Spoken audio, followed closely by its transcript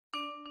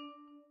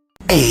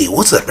Hey,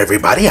 what's up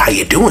everybody? How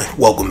you doing?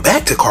 Welcome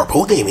back to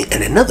Karpo Gaming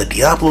and another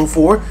Diablo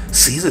 4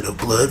 Season of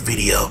Blood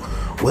video.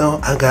 Well,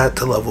 I got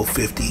to level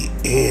 50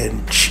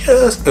 in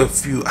just a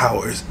few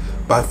hours.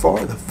 By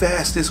far the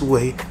fastest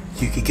way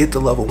you can get to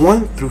level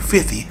 1 through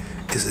 50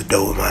 is the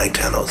Dolomite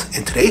Tunnels.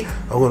 And today,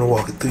 I'm going to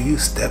walk it through you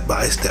step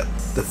by step.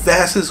 The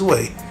fastest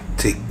way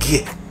to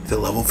get to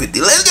level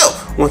 50. Let's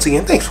go! Once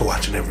again, thanks for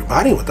watching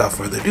everybody. Without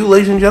further ado,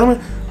 ladies and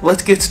gentlemen,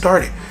 let's get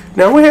started.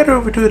 Now, we head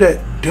over to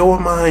the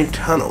Dolomite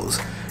Tunnels.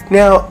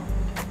 Now,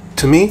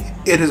 to me,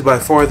 it is by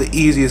far the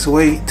easiest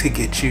way to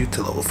get you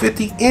to level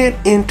 50 and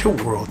into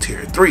World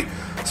Tier 3.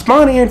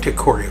 Spawn into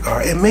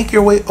Korrigar and make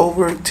your way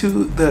over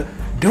to the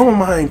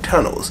Dolomite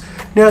Tunnels.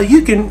 Now,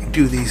 you can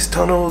do these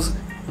tunnels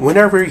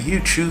whenever you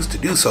choose to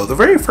do so. The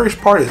very first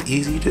part is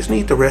easy. You just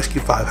need to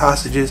rescue 5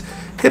 hostages.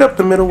 Hit up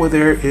the middle where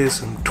there is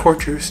some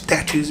torture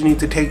statues you need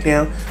to take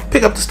down.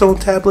 Pick up the stone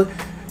tablet,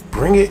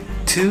 bring it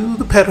to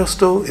the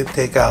pedestal, and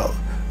take out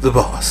the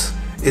boss.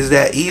 Is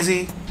that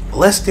easy?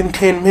 Less than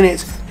 10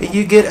 minutes and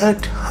you get a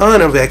ton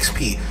of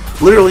XP.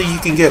 Literally, you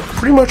can get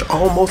pretty much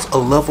almost a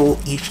level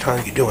each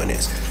time you're doing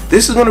this.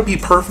 This is going to be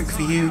perfect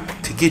for you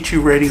to get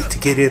you ready to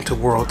get into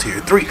World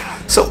Tier 3.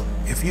 So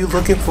if you're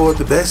looking for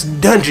the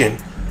best dungeon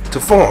to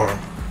farm,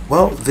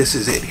 well, this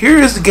is it. Here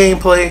is the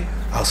gameplay.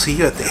 I'll see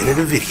you at the end of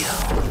the video.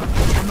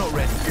 I'm not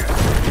ready.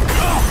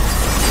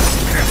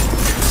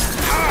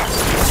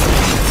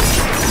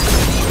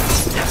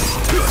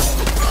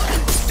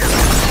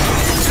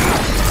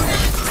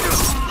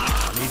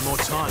 More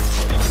time.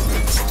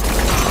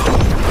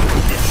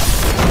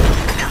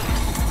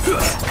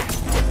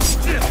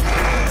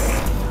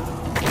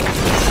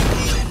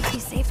 You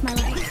saved my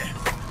life.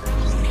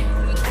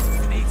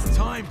 Needs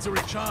time to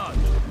recharge.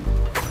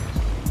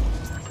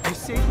 You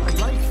saved my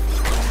life.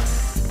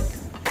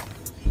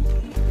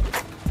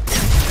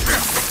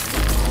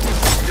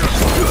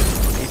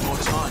 Need more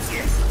time.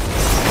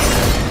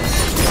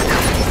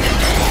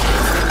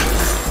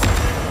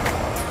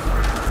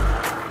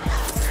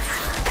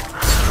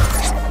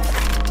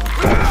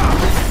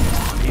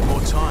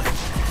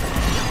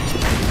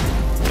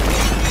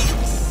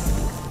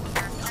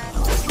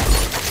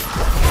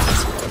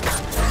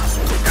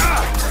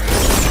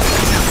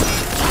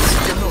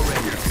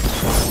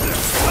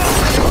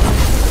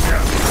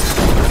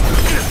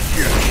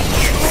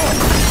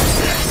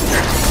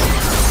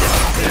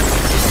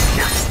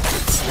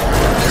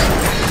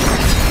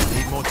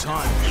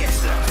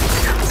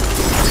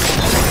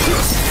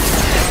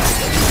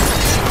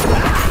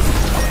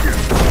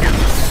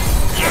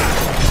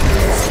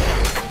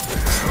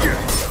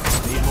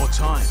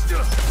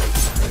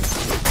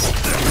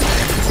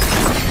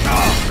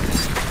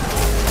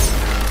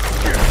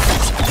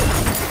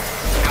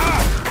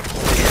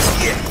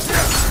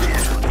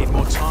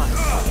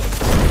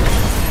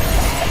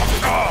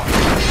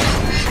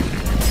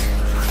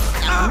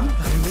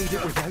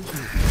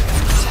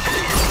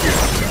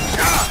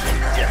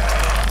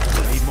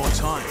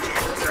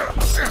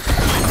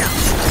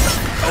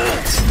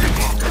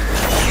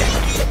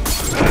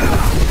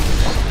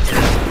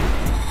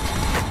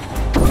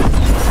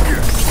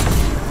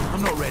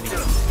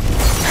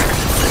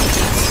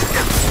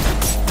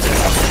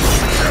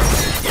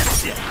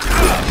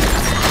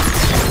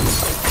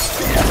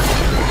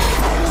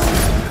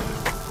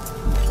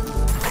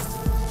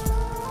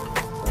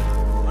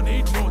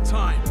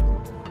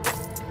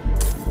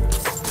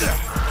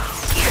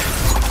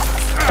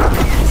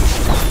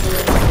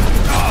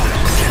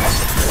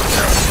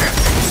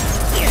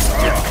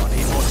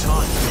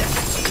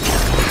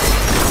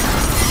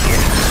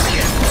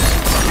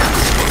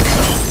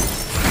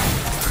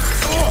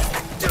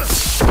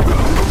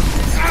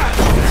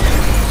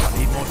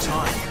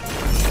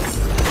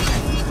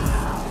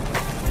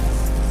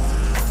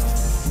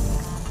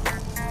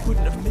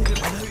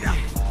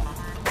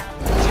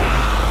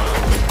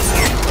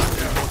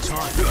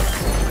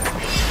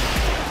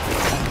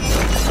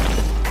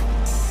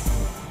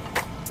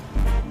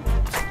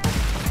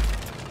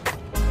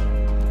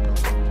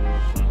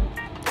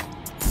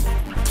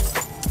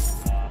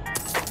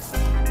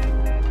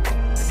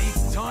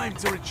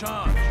 To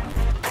recharge.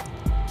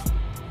 Need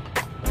more time.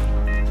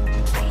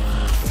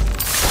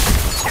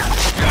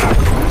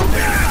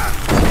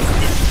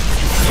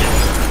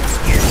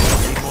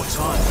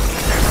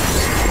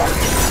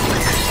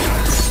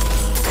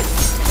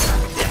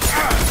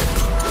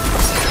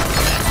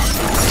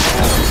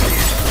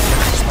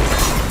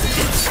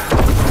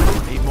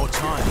 Need more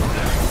time.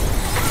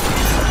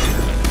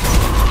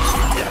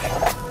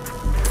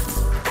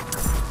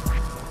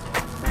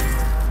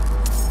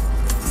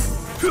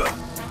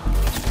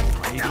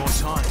 Need more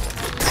time.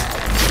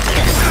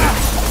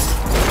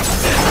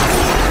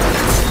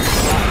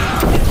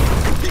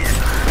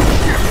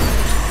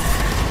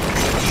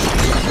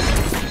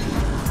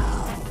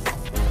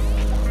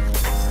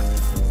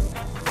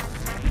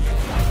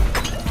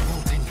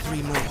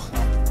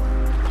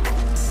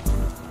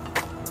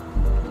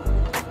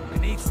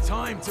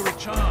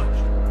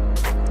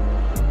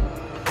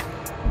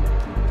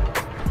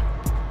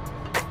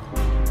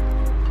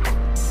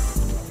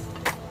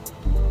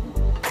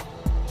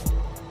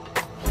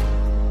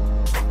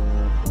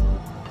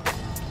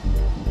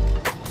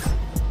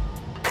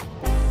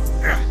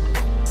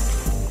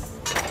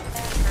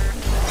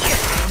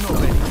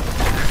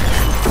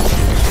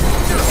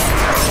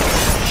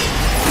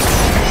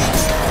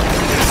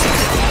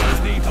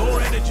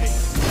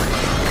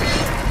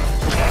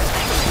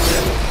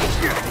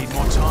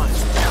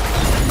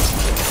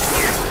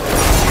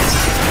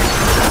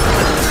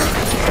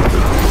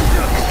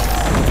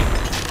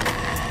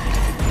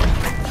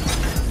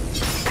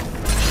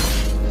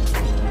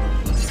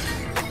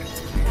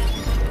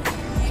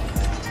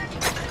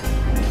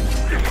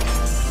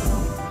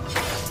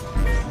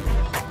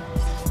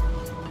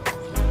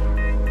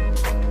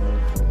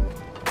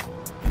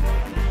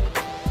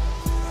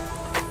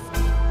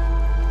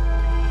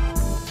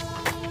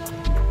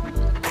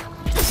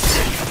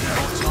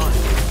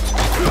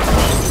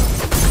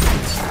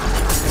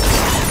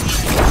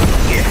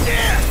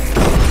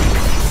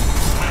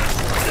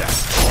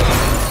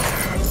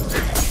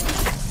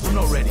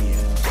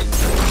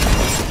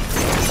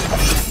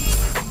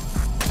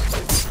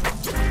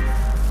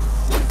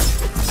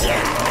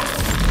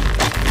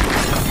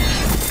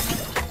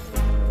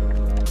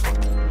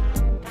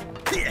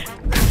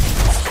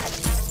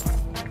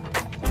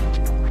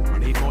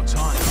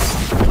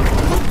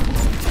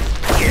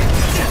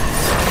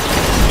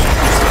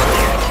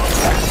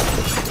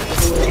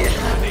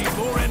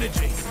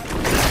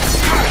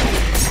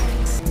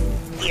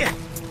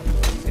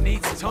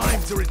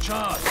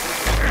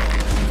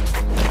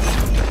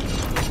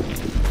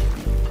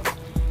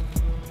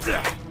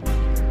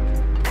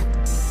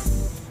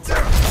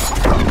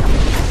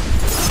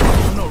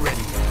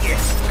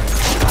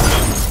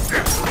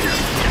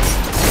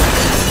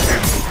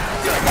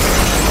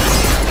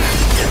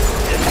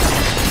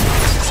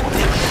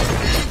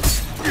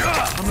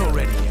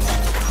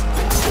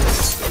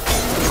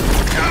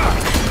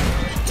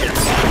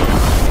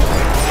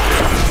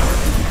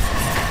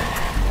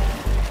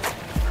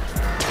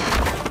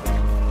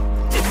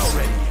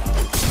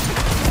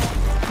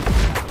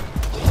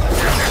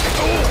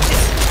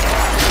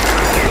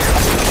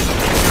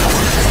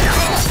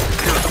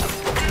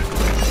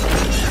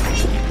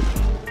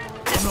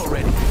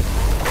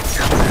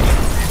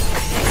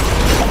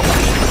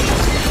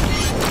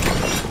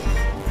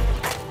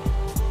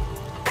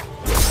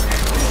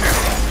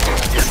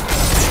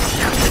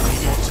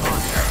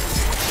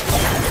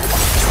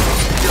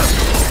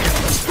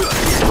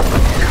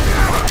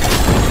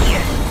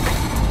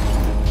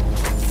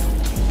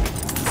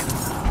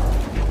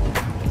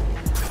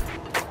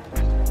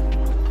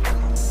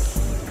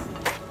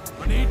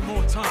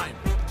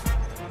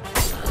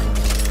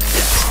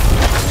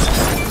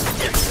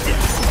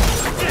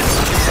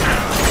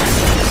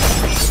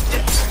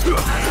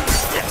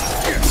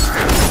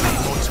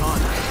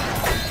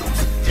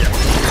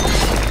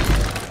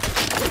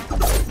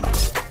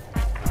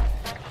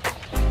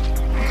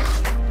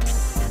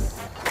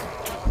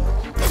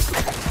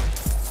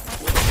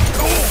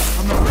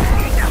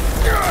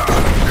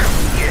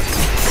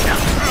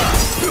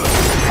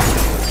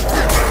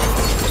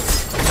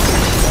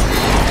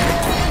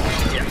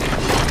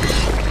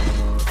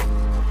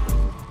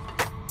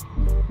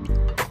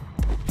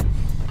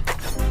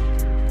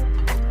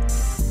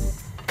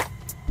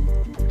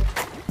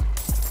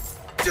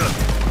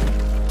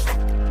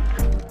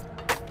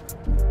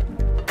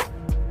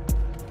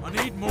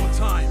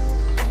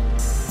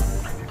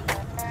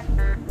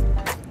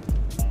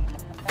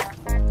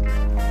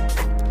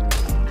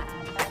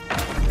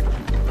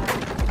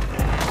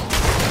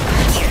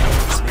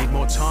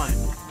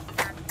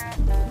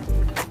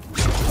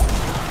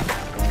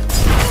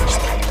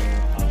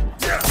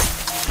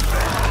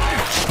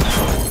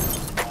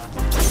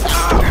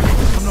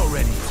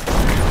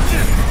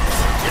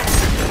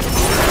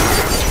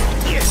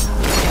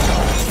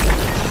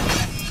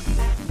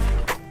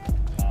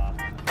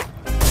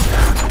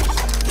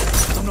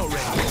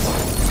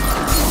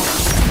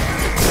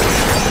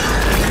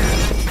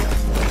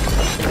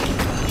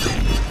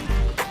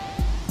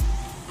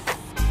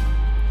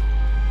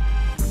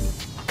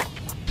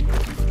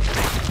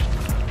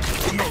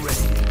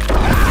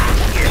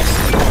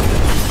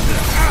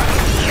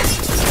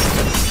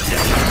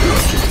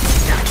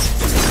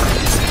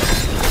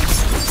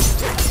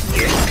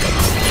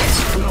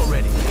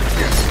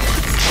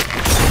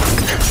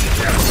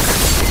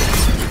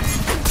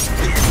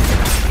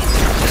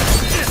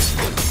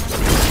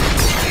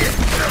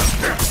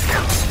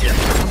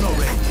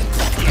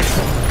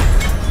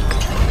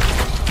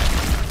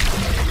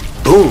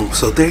 Boom,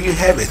 so there you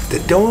have it. The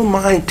Don't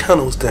Mine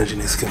Tunnels dungeon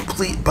is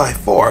complete, by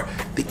far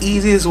the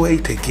easiest way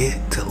to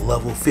get to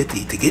level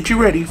 50 to get you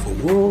ready for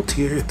World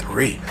Tier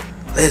 3.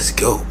 Let's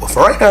go. Well, for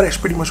right now, that's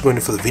pretty much going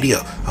to for the video.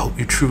 I hope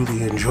you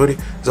truly enjoyed it.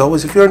 As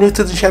always, if you're new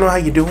to the channel, how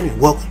you doing? And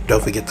welcome.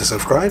 Don't forget to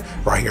subscribe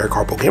right here at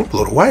Karpo Gaming.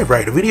 Below the wide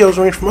variety of videos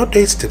range from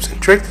updates, tips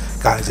and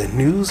tricks, guides and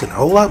news, and a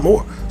whole lot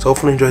more. So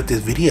hopefully you enjoyed this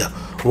video.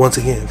 Once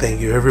again,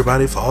 thank you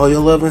everybody for all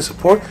your love and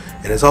support.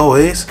 And as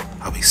always,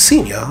 I'll be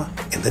seeing y'all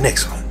in the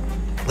next one.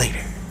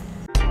 Later.